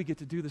the fact we get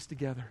to do this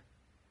together.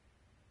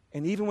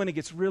 And even when it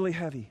gets really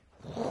heavy,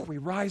 we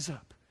rise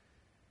up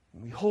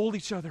and we hold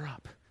each other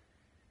up.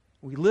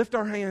 We lift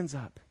our hands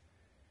up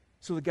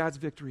so that God's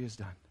victory is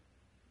done.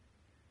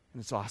 And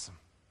it's awesome.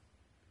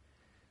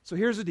 So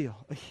here's the deal.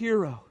 A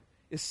hero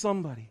is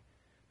somebody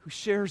who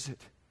shares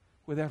it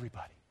with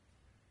everybody.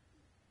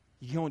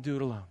 You don't do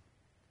it alone.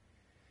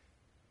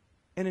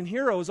 And a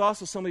hero is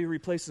also somebody who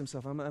replaces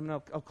himself.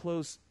 I'll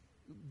close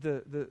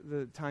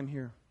the time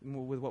here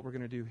with what we're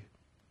going to do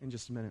in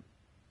just a minute.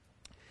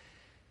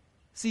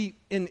 See,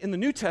 in the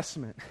New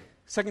Testament,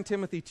 2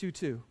 Timothy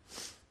 2:2,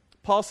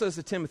 Paul says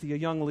to Timothy, a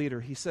young leader,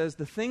 he says,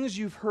 "The things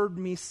you've heard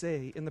me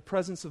say in the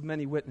presence of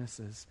many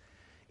witnesses,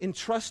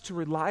 entrust to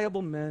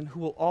reliable men who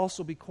will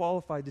also be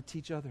qualified to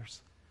teach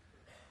others."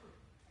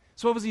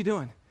 So what was he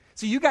doing?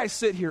 So you guys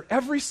sit here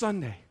every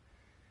Sunday.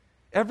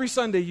 Every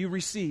Sunday you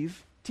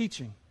receive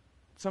teaching.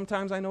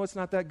 Sometimes I know it's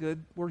not that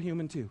good. We're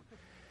human too.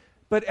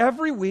 But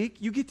every week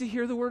you get to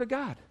hear the Word of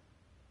God.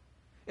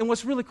 And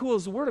what's really cool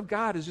is the Word of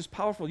God is just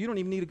powerful. You don't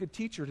even need a good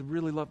teacher to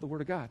really love the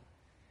Word of God.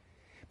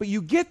 But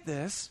you get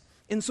this,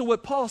 and so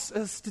what Paul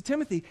says to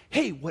Timothy,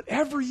 hey,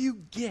 whatever you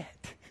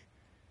get,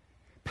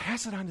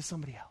 pass it on to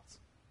somebody else.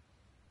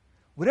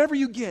 Whatever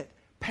you get,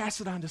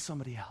 pass it on to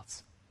somebody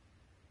else.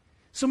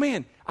 So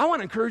man, I want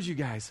to encourage you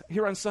guys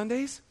here on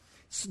Sundays,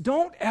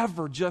 don't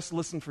ever just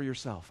listen for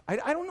yourself. I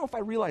don't know if I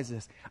realize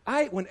this.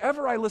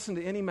 Whenever I listen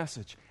to any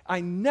message, I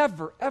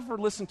never, ever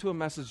listen to a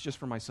message just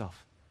for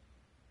myself.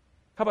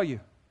 How about you?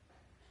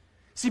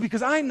 See,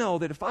 because I know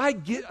that if I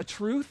get a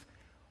truth,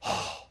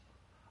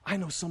 I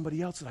know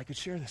somebody else that I could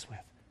share this with.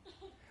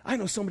 I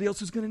know somebody else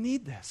who's going to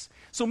need this.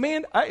 So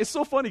man, it's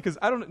so funny because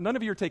none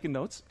of you are taking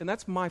notes, and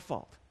that's my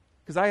fault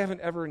because I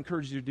haven't ever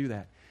encouraged you to do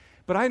that.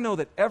 But I know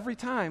that every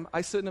time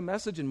I sit in a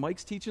message and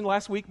Mike's teaching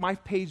last week, my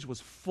page was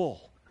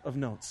full of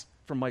notes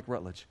from Mike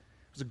Rutledge.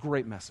 It was a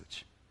great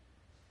message.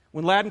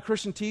 When Lad and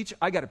Christian teach,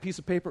 I got a piece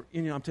of paper,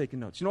 and I'm taking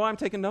notes. You know why I'm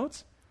taking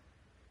notes?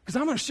 Because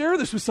I'm going to share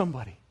this with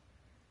somebody.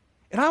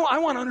 And I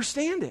want to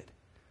understand it.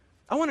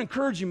 I want to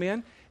encourage you,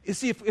 man. You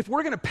see, if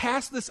we're going to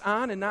pass this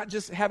on and not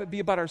just have it be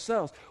about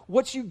ourselves,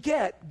 what you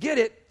get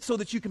it so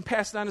that you can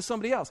pass it on to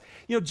somebody else.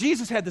 You know,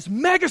 Jesus had this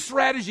mega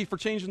strategy for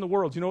changing the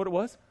world. You know what it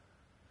was?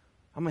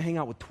 I'm going to hang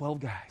out with 12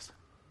 guys.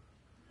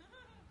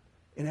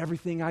 And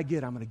everything I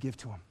get, I'm going to give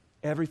to them.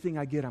 Everything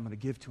I get, I'm going to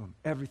give to them.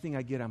 Everything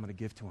I get, I'm going to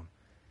give to them.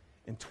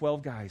 And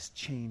 12 guys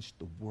changed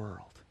the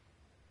world.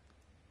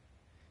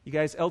 You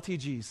guys,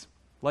 LTGs,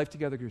 Life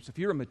Together groups, if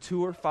you're a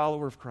mature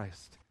follower of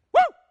Christ,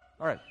 woo!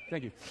 All right,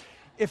 thank you.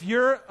 If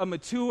you're a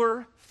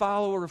mature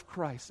follower of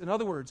Christ, in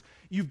other words,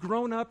 you've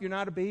grown up, you're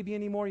not a baby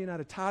anymore, you're not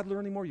a toddler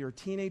anymore, you're a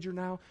teenager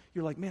now,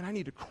 you're like, man, I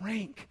need to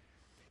crank.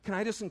 Can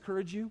I just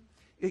encourage you?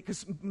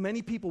 Because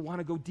many people want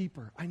to go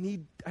deeper. I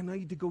need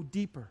to go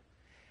deeper.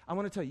 I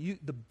want to tell you,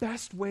 the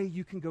best way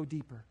you can go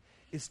deeper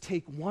is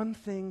take one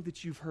thing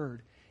that you've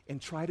heard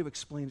and try to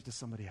explain it to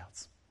somebody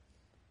else.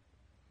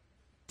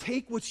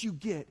 Take what you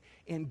get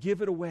and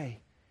give it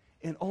away.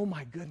 And oh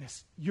my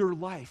goodness, your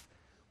life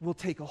will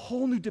take a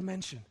whole new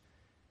dimension.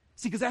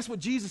 See, because that's what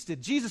Jesus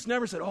did. Jesus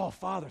never said, oh,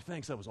 Father,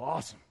 thanks, that was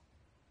awesome.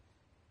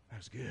 That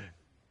was good.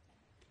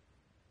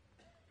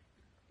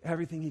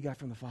 Everything he got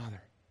from the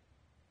Father,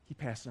 he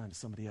passed it on to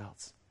somebody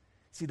else.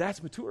 See,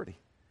 that's maturity.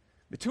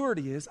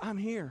 Maturity is, I'm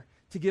here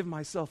to give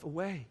myself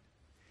away.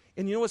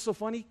 And you know what's so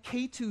funny?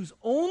 K2's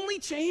only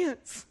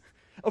chance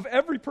of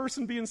every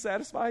person being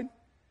satisfied,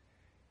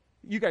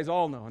 you guys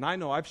all know, and I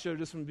know, I've shared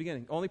this from the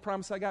beginning. Only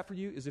promise I got for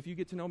you is if you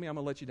get to know me, I'm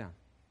going to let you down.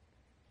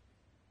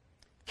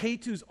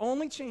 K2's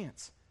only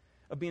chance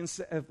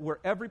of where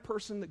every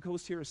person that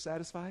goes here is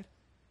satisfied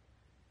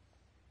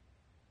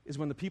is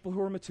when the people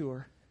who are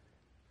mature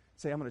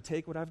say, I'm going to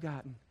take what I've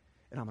gotten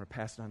and I'm going to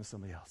pass it on to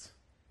somebody else.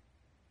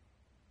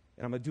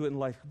 And I'm going to do it in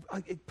life.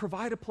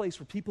 Provide a place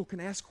where people can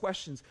ask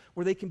questions,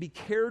 where they can be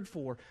cared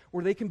for,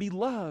 where they can be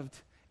loved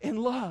and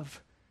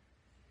love.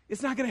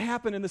 It's not going to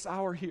happen in this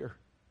hour here,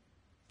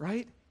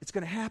 right? It's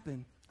going to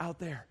happen out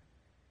there.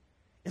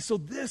 And so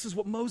this is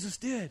what Moses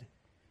did.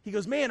 He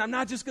goes, man, I'm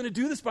not just going to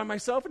do this by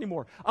myself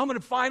anymore. I'm going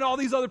to find all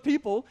these other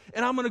people,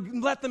 and I'm going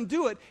to let them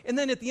do it. And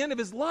then at the end of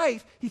his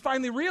life, he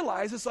finally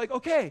realized, it's like,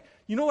 okay,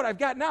 you know what I've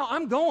got now?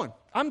 I'm going.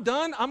 I'm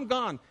done. I'm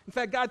gone. In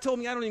fact, God told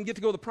me I don't even get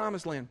to go to the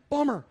promised land.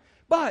 Bummer.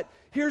 But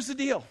here's the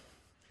deal.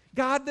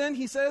 God then,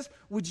 he says,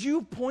 would you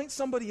appoint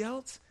somebody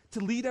else to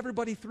lead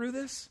everybody through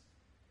this?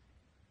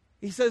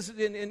 He says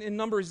in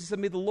Numbers, he said,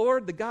 may the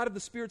Lord, the God of the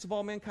spirits of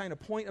all mankind,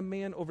 appoint a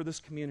man over this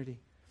community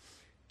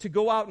to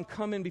go out and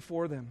come in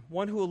before them,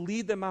 one who will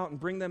lead them out and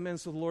bring them in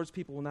so the Lord's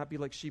people will not be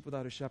like sheep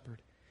without a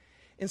shepherd.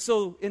 And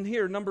so in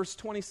here, Numbers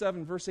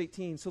 27, verse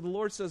 18, so the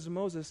Lord says to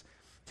Moses,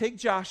 take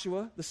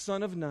Joshua, the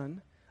son of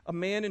Nun, a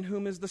man in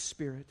whom is the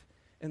Spirit,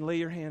 and lay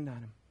your hand on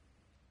him.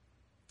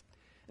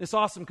 And it's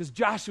awesome because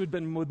Joshua had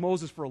been with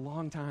Moses for a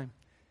long time.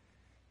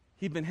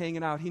 He'd been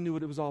hanging out. He knew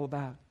what it was all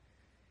about.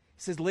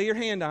 He says, lay your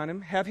hand on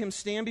him, have him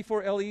stand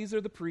before Eleazar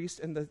the priest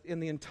and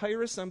the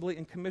entire assembly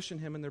and commission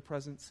him in their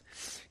presence.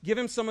 Give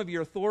him some of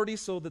your authority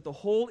so that the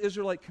whole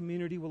Israelite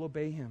community will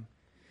obey him.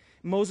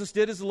 Moses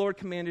did as the Lord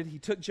commanded. He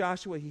took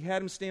Joshua. He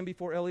had him stand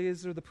before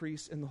Eleazar the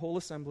priest and the whole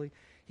assembly.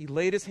 He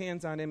laid his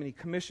hands on him, and he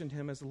commissioned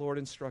him as the Lord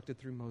instructed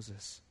through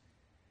Moses.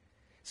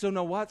 So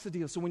now what's the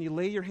deal? So when you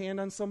lay your hand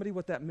on somebody,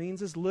 what that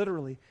means is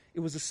literally,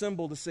 it was a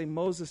symbol to say,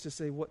 Moses, to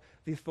say what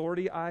the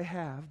authority I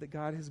have that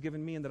God has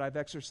given me and that I've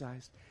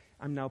exercised,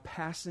 I'm now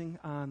passing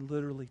on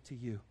literally to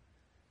you.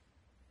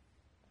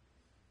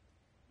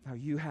 Now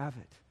you have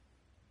it,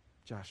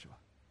 Joshua.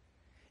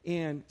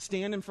 And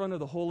stand in front of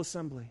the whole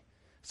assembly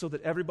so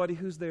that everybody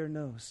who's there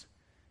knows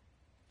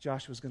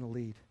Joshua's going to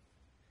lead.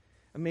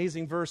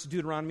 Amazing verse,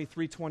 Deuteronomy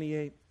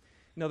 3:28.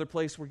 Another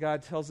place where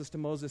God tells us to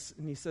Moses,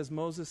 and he says,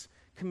 Moses,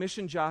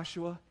 commission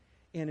Joshua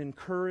and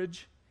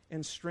encourage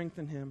and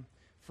strengthen him,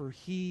 for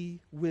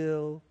he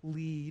will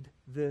lead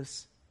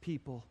this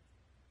people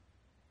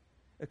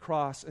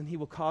across, and he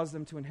will cause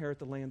them to inherit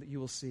the land that you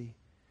will see.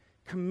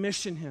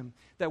 Commission him.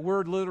 That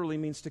word literally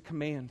means to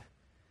command.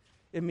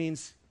 It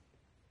means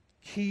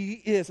he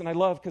is, and I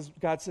love because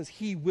God says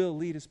he will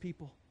lead his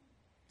people.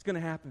 It's going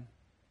to happen.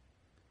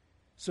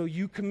 So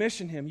you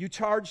commission him, you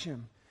charge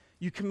him,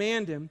 you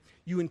command him,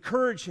 you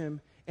encourage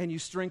him, and you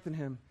strengthen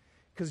him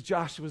because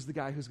Joshua's the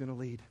guy who's going to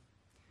lead.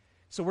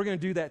 So we're going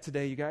to do that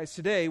today, you guys.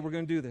 Today we're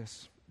going to do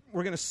this.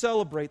 We're going to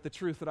celebrate the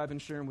truth that I've been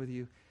sharing with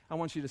you. I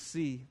want you to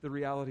see the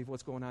reality of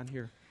what's going on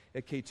here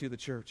at K2, the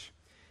church.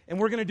 And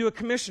we're going to do a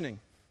commissioning.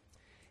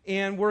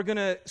 And we're going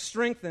to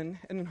strengthen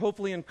and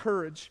hopefully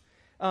encourage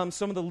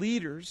some of the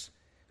leaders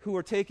who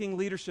are taking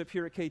leadership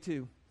here at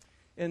K2.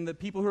 And the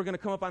people who are going to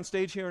come up on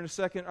stage here in a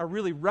second are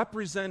really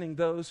representing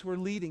those who are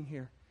leading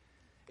here.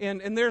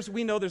 And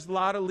we know there's a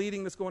lot of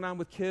leading that's going on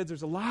with kids.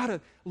 There's a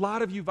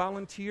lot of you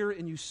volunteer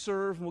and you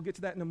serve, and we'll get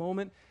to that in a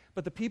moment.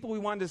 But the people we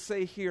wanted to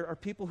say here are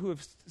people who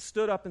have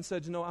stood up and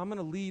said, I'm going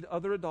to lead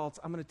other adults.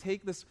 I'm going to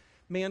take this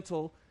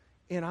mantle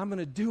and I'm going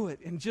to do it.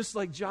 And just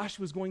like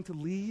Joshua's going to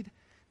lead,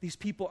 these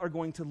people are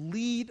going to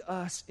lead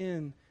us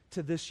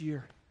into this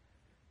year.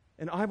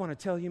 And I want to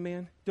tell you,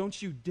 man, don't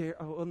you dare.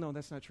 Oh, no,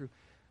 that's not true.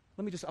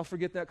 I'll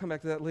forget that, come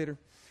back to that later.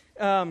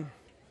 I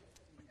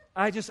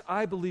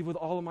believe with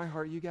all of my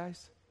heart, you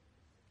guys.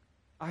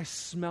 I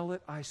smell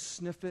it, I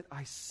sniff it,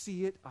 I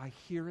see it, I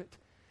hear it.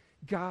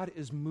 God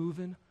is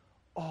moving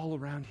all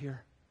around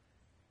here.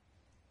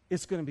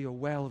 It's going to be a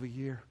whale of a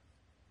year.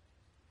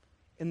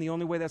 And the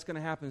only way that's going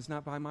to happen is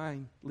not by my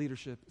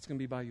leadership, it's going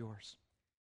to be by yours.